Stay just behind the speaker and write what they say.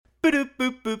Boop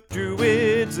boop boop.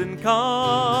 Druids and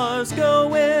cars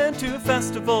go into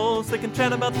festivals. They can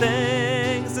chat about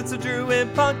things. It's a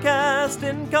Druid podcast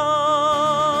in cars.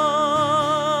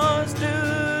 Do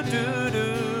do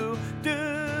do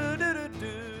do do do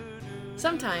do.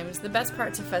 Sometimes the best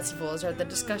parts of festivals are the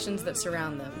discussions that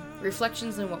surround them,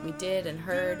 reflections on what we did and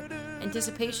heard,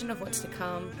 anticipation of what's to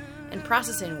come, and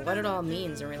processing what it all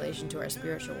means in relation to our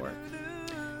spiritual work.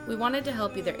 We wanted to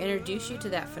help either introduce you to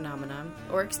that phenomenon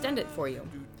or extend it for you.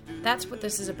 That's what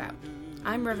this is about.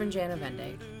 I'm Reverend Jana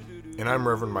Vende. And I'm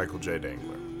Reverend Michael J.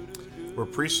 Dangler. We're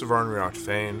priests of Arnriach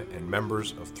Fane and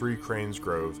members of Three Cranes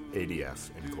Grove ADF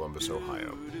in Columbus,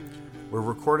 Ohio. We're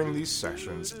recording these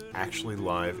sessions actually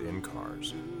live in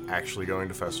cars, actually going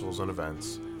to festivals and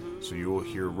events, so you will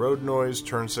hear road noise,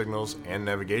 turn signals, and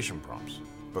navigation prompts.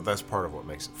 But that's part of what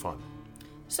makes it fun.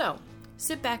 So,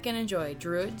 sit back and enjoy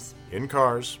Druids In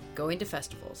cars. going to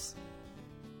festivals.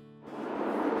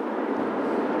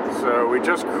 So we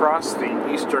just crossed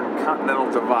the Eastern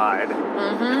Continental Divide.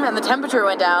 And the temperature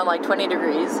went down like 20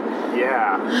 degrees.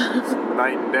 Yeah, it's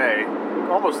night and day.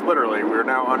 Almost literally, we're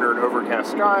now under an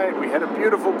overcast sky. We had a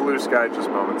beautiful blue sky just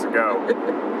moments ago.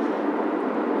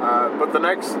 But the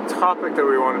next topic that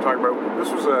we want to talk about, this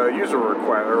was a user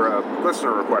request, or a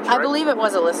listener request, right? I believe it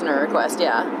was a listener request,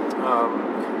 yeah.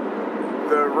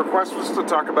 The request was to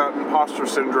talk about imposter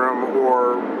syndrome,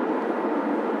 or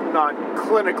not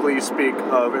clinically speak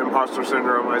of imposter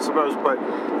syndrome, I suppose, but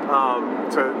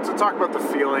to talk about the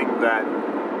feeling that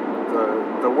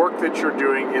the work that you're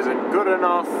doing isn't good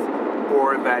enough,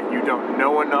 or that you don't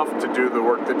know enough to do the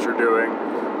work that you're doing,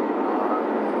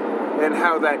 and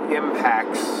how that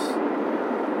impacts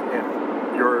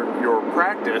your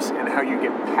practice and how you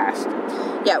get past it.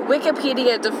 Yeah,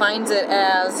 Wikipedia defines it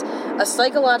as a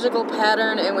psychological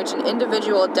pattern in which an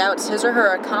individual doubts his or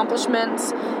her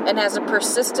accomplishments and has a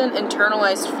persistent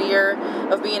internalized fear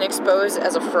of being exposed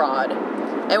as a fraud.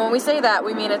 And when we say that,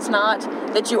 we mean it's not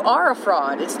that you are a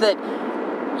fraud, it's that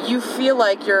you feel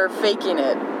like you're faking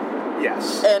it.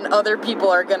 Yes. And other people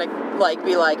are gonna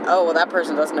be like, oh, well, that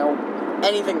person doesn't know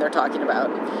anything they're talking about.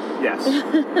 Yes.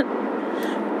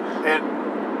 And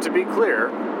to be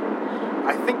clear,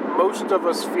 I think most of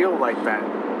us feel like that.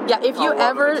 Yeah, if you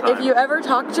ever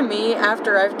talk to me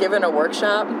after I've given a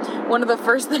workshop, one of the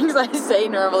first things I say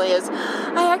normally is,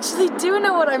 I actually do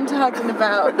know what I'm talking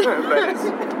about. That is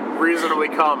reasonably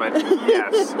common,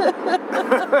 yes.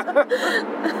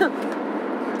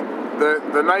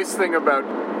 The nice thing about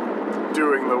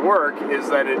doing the work is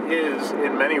that it is,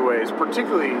 in many ways,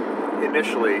 particularly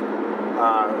initially,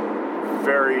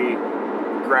 very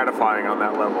gratifying on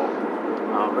that level.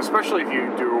 Especially if you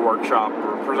do a workshop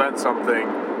or present something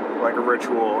like a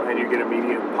ritual and you get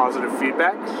immediate positive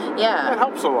feedback. Yeah. That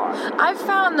helps a lot. I've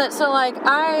found that,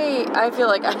 I feel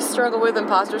like I struggle with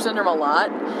imposter syndrome a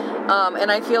lot.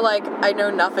 And I feel like I know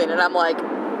nothing, and I'm like,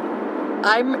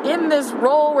 I'm in this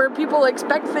role where people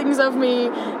expect things of me,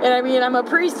 and I mean, I'm a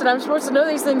priest and I'm supposed to know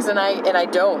these things, and I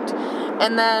don't.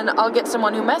 And then I'll get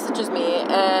someone who messages me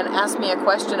and asks me a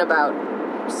question about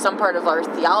some part of our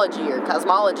theology or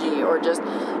cosmology, or just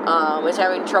is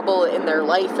having trouble in their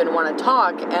life and want to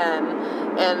talk,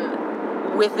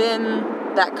 and within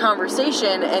that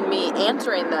conversation and me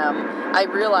answering them, I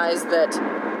realize that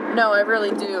no, I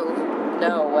really do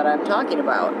know what I'm talking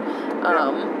about.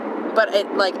 But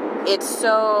it's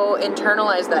so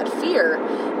internalized, that fear,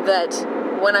 that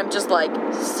when I'm just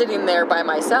sitting there by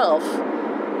myself,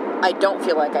 I don't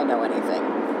feel like I know anything.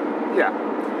 Yeah.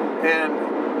 And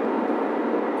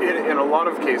in a lot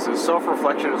of cases,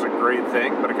 self-reflection is a great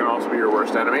thing, but it can also be your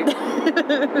worst enemy.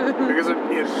 Because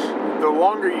the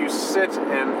longer you sit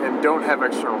and don't have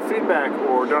external feedback,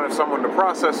 or don't have someone to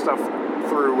process stuff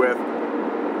through with,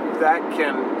 that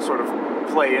can sort of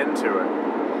play into it.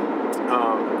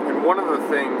 And one of the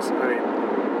things,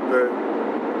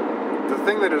 the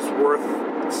thing that is worth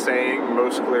saying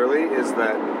most clearly is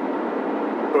that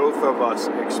both of us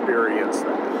experience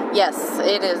that. Yes,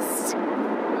 it is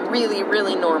really,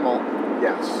 really normal.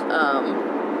 Yes.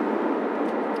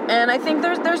 And I think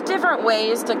there's different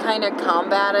ways to kind of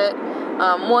combat it.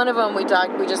 One of them we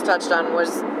just touched on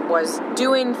was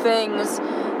doing things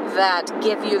that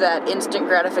give you that instant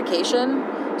gratification.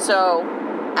 So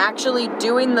actually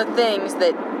doing the things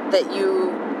that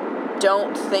you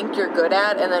don't think you're good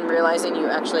at, and then realizing you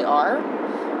actually are,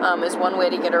 is one way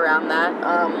to get around that.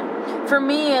 For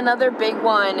me, another big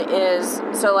one is,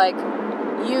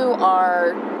 you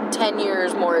are 10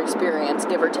 years more experience,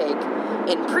 give or take,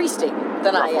 in priesting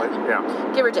than Roughly, I am.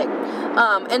 yeah. Give or take.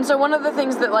 And so one of the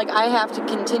things that I have to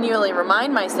continually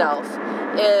remind myself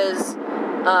is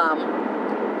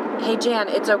hey, Jan,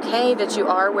 it's okay that you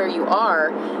are where you are,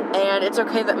 and it's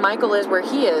okay that Michael is where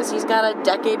he is. He's got a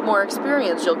decade more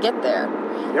experience. You'll get there.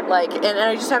 Yep. Like, and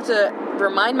I just have to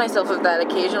remind myself of that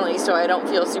occasionally so I don't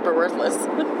feel super worthless.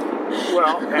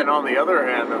 Well, and on the other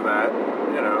hand of that,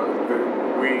 you know,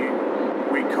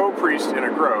 we co-priest in a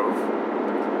grove,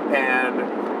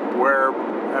 and where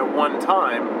at one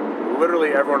time,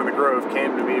 literally everyone in the grove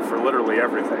came to me for literally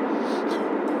everything.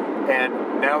 And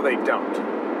now they don't.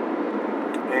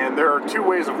 And there are two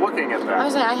ways of looking at that. I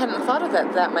was saying, I hadn't thought of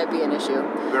that. That might be an issue.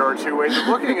 There are two ways of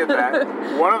looking at that.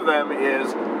 One of them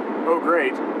is, oh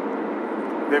great,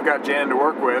 they've got Jan to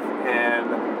work with,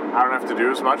 and I don't have to do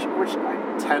as much, which I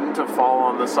tend to fall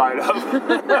on the side of.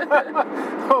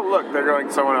 Oh look, they're going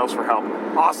to someone else for help.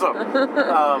 Awesome.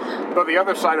 But the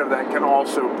other side of that can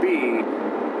also be,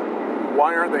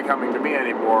 why aren't they coming to me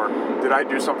anymore? Did I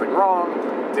do something wrong?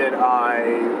 Did I,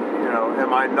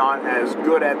 am I not as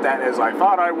good at that as I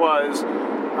thought I was?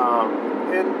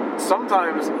 And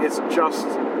sometimes it's just,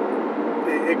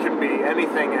 it can be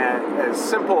anything as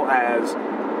simple as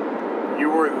you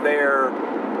were there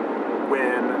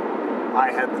when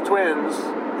I had the twins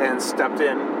and stepped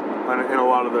in a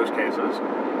lot of those cases.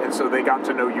 And so they got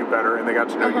to know you better and they got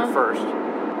to know you first.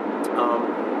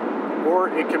 Or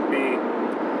it can be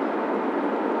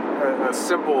a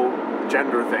simple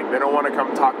gender thing. They don't want to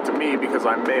come talk to me because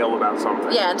I'm male about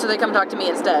something. Yeah, and so they come talk to me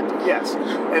instead. Yes.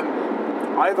 And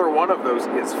either one of those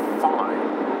is fine.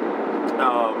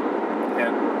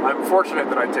 And I'm fortunate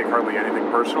that I take hardly anything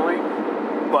personally,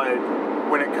 but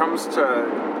when it comes to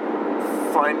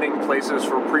finding places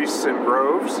for priests in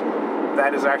groves,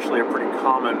 that is actually a pretty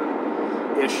common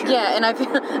issue. Yeah, and I feel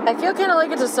kind of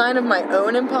like it's a sign of my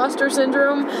own imposter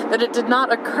syndrome that it did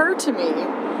not occur to me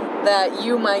that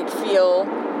you might feel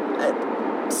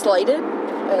slighted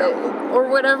or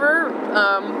whatever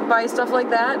by stuff like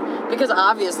that, because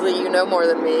obviously you know more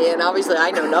than me, and obviously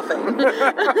I know nothing.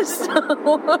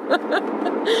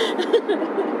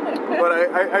 But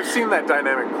I've seen that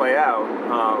dynamic play out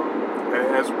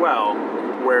as well,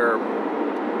 where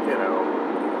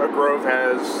a grove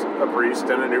has a priest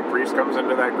and a new priest comes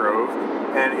into that grove,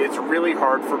 and it's really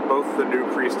hard for both the new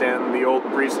priest and the old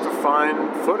priest to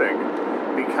find footing.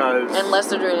 Because unless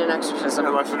they're doing an exorcism.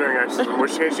 In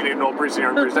which case you need an old priest and a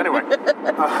young priest anyway.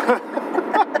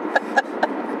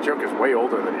 The joke is way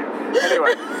older than you.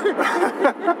 Anyway,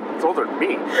 it's older than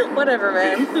me. Whatever,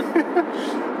 man.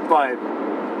 But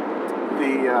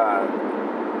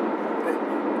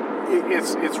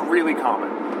it's really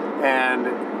common, and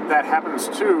that happens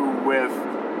too with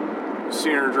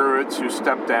senior druids who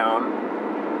step down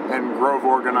and grove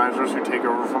organizers who take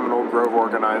over from an old grove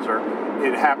organizer.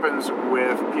 It happens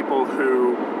with people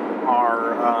who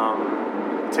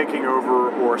are taking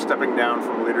over or stepping down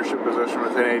from a leadership position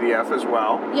within ADF as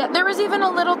well. Yeah, there was even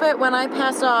a little bit when I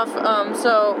passed off,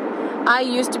 so I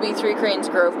used to be Three Cranes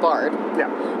Grove Bard. Yeah.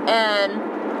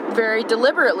 And very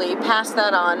deliberately passed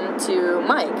that on to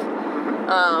Mike.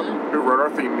 Who wrote our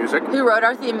theme music.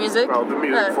 Well, the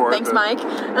music for thanks, Mike.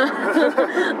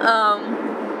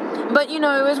 But, it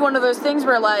was one of those things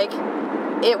where,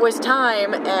 it was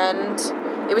time, and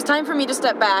it was time for me to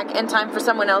step back and time for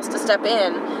someone else to step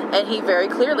in, and he very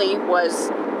clearly was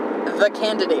the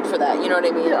candidate for that, you know what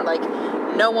I mean? Yeah.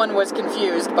 No one was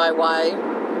confused by why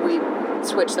we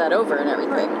switched that over and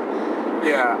everything.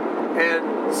 Yeah,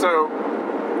 and so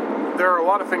there are a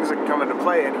lot of things that come into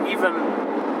play, and even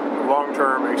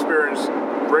long-term experienced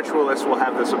ritualists will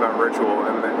have this about ritual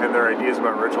and their ideas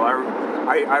about ritual.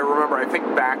 I remember, I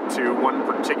think back to one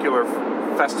particular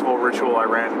festival ritual I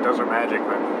ran in Desert Magic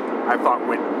that I thought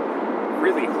went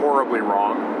really horribly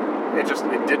wrong. It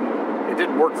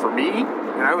didn't work for me,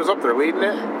 and I was up there leading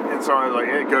it, and so I was like,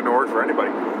 it couldn't work for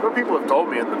anybody. But people have told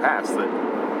me in the past that,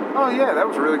 oh yeah, that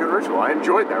was a really good ritual. I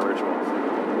enjoyed that ritual.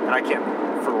 And I can't,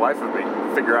 for the life of me,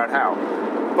 figure out how.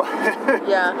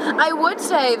 Yeah, I would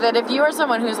say that if you are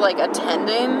someone who's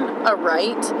attending a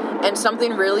rite and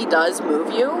something really does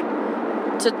move you,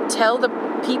 to tell the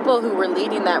people who were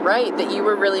leading that rite that you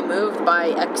were really moved by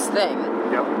X thing.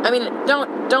 Yep. I mean,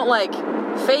 don't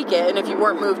fake it, and if you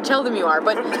weren't moved, tell them you are.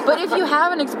 But if you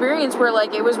have an experience where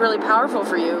it was really powerful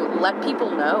for you, let people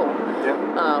know.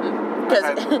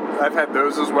 Yeah. I've had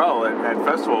those as well at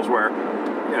festivals where,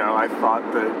 I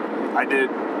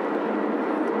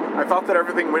thought that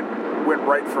everything went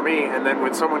right for me, and then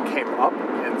when someone came up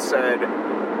and said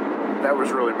that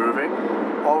was really moving,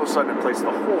 all of a sudden it placed the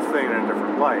whole thing in a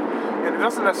different light. And it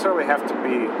doesn't necessarily have to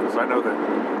be, because I know that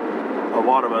a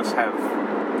lot of us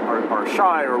are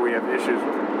shy, or we have issues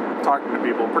talking to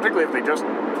people, particularly if they just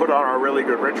put on a really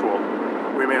good ritual.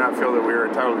 we may not feel that we are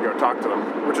entitled to go talk to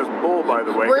them, which is bull, by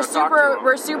the way. We're Go talk to them.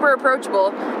 we're super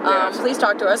approachable. Yes. Please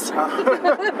talk to us.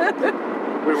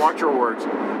 We want your words.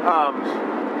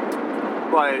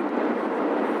 But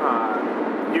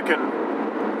you can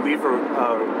leave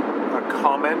a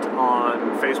comment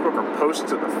on Facebook or post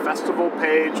to the festival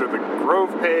page or the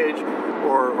Grove page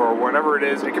or whatever it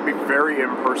is. It can be very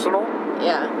impersonal,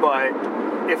 Yeah. but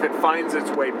if it finds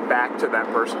its way back to that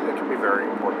person, it can be very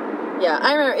important. Yeah,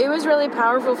 I remember it was really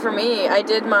powerful for me. I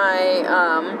did my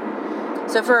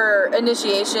so for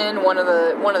initiation, one of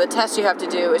the tests you have to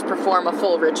do is perform a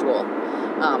full ritual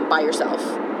by yourself.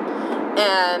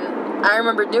 And I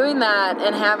remember doing that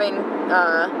and having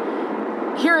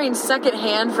hearing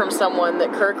secondhand from someone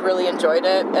that Kirk really enjoyed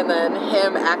it, and then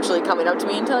him actually coming up to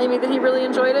me and telling me that he really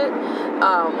enjoyed it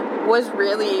was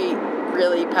really,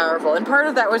 really powerful. And part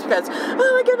of that was because, oh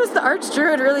my goodness, the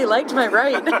Archdruid really liked my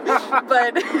rite.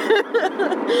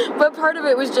 but part of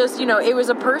it was just, it was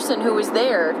a person who was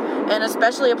there, and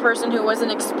especially a person who was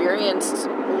an experienced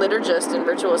liturgist and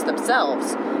ritualist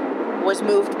themselves was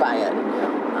moved by it.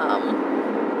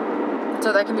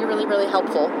 So that can be really, really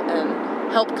helpful and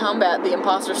help combat the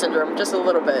imposter syndrome just a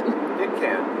little bit. It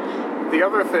can. The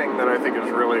other thing that I think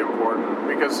is really important,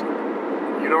 because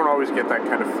you don't always get that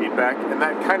kind of feedback, and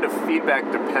that kind of feedback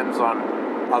depends on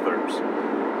others.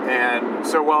 And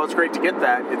so while it's great to get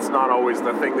that, it's not always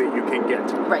the thing that you can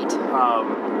get. Right.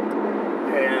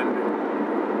 And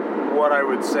what I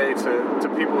would say to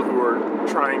people who are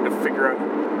trying to figure out,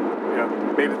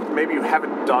 maybe you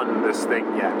haven't done this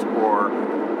thing yet, or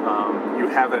you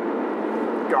haven't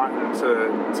gotten to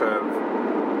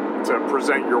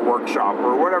present your workshop,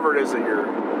 or whatever it is that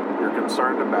you're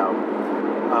concerned about.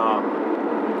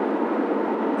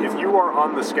 If you are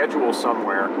on the schedule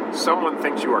somewhere, someone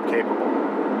thinks you are capable.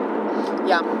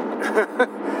 Yeah.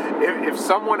 If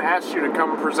someone asks you to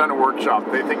come present a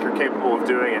workshop, they think you're capable of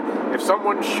doing it. If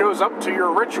someone shows up to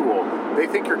your ritual, they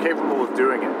think you're capable of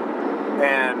doing it.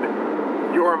 And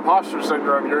your imposter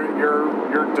syndrome,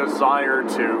 your desire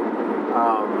to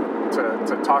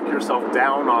talk yourself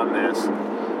down on this,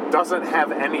 doesn't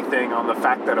have anything on the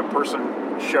fact that a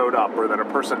person showed up or that a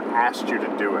person asked you to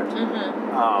do it.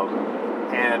 Mm-hmm.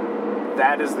 And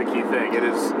that is the key thing. It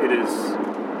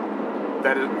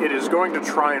is going to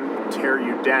try and tear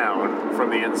you down from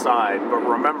the inside, but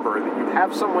remember that you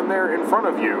have someone there in front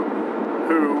of you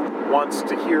who wants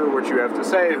to hear what you have to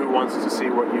say, who wants to see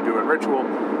what you do in ritual,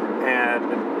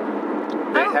 and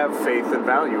they have faith and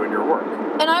value in your work.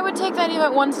 And I would take that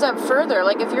even one step further.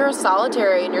 Like, if you're a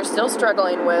solitary and you're still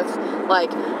struggling with,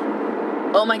 like,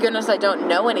 oh my goodness, I don't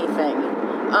know anything,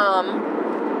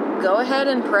 go ahead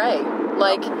and pray.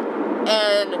 Like,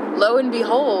 and lo and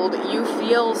behold, you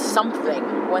feel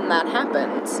something when that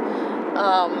happens.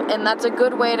 And that's a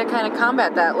good way to kind of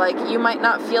combat that. Like, you might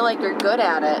not feel like you're good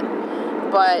at it,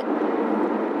 but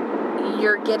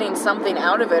you're getting something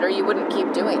out of it, or you wouldn't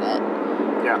keep doing it.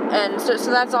 Yeah. And so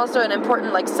that's also an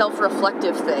important, like,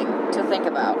 self-reflective thing to think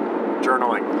about.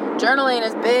 Journaling. Journaling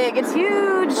is big. It's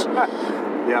huge.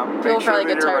 Yeah. People probably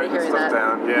get tired of hearing that.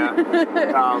 Down. Yeah.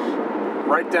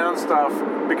 Write down stuff,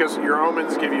 because your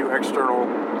omens give you external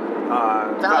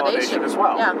validation as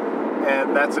well. Yeah.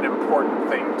 And that's an important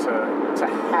thing to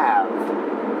have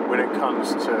when it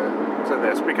comes to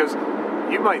this, because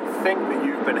you might think that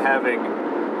you've been having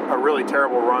a really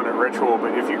terrible run at ritual,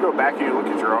 but if you go back and you look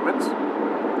at your omens,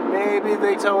 maybe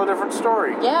they tell a different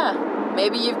story. Yeah.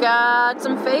 Maybe you've got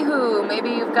some Fehu.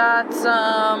 Maybe you've got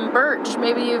some Birch.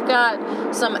 Maybe you've got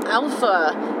some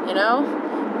Alpha,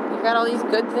 You've got all these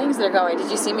good things that are going. Did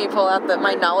you see me pull out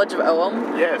my knowledge of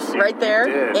Ogham? Yes, you right there?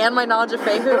 did. And my knowledge of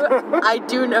Fehu? I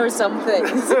do know some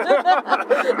things.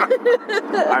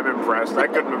 I'm impressed. I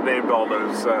couldn't have named all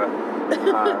those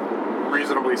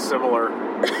reasonably similar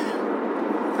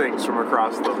things from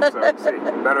across them. So, see,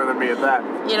 better than me at that.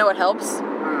 You know what helps?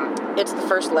 It's the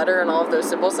first letter in all of those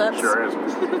symbol sets. Sure is.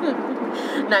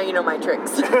 Now you know my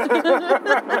tricks.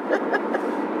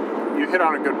 You hit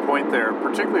on a good point there,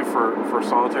 particularly for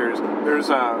solitaries. There's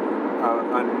a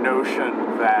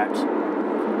notion that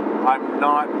I'm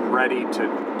not ready to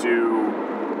do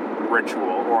ritual,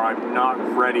 or I'm not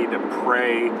ready to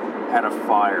pray at a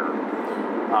fire.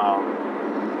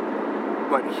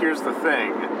 But here's the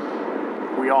thing.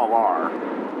 We all are.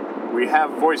 We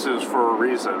have voices for a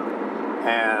reason,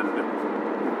 and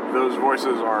those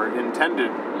voices are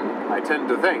intended, I tend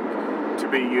to think, to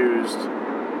be used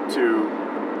to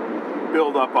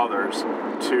build up others,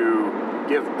 to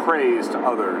give praise to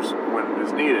others when it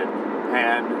is needed.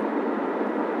 And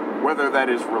whether that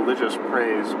is religious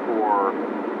praise or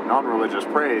non-religious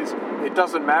praise, it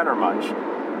doesn't matter much.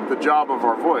 The job of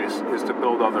our voice is to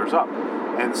build others up.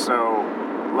 And so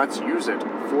let's use it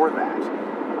for that.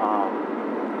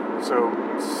 So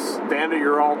stand at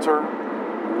your altar,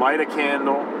 light a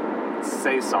candle,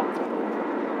 say something.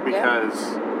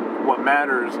 Because what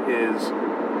matters is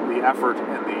the effort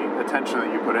and the attention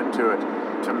that you put into it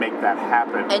to make that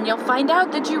happen. And you'll find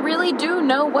out that you really do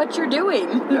know what you're doing.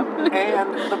 Yep.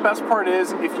 And the best part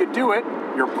is, if you do it,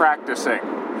 you're practicing.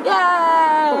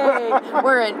 Yay!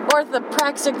 We're an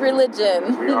orthopraxic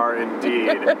religion. We are indeed.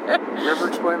 You ever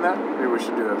explain that? Maybe we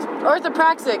should do that sometime.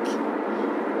 Orthopraxic.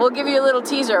 We'll give you a little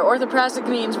teaser. Orthopraxic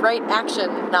means right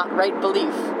action, not right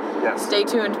belief. Yes. Stay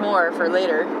tuned more for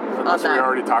later. Unless we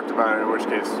already talked about it, in which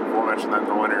case we'll mention that in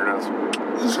the linear notes.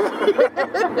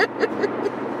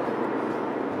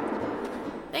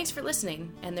 Thanks for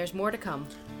listening, and there's more to come.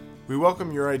 We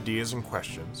welcome your ideas and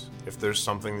questions. If there's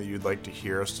something that you'd like to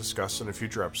hear us discuss in a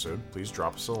future episode, please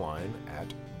drop us a line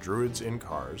at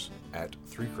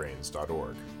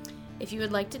druidsincars@threecranes.org. If you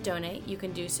would like to donate, you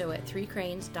can do so at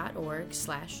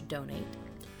threecranes.org/donate.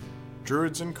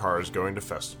 Druids in Cars Going to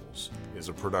Festivals is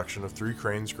a production of Three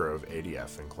Cranes Grove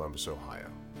ADF in Columbus, Ohio.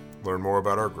 Learn more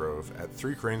about our grove at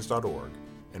threecranes.org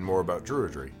and more about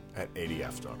Druidry at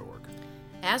adf.org.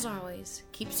 As always,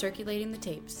 keep circulating the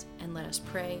tapes and let us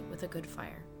pray with a good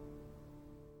fire.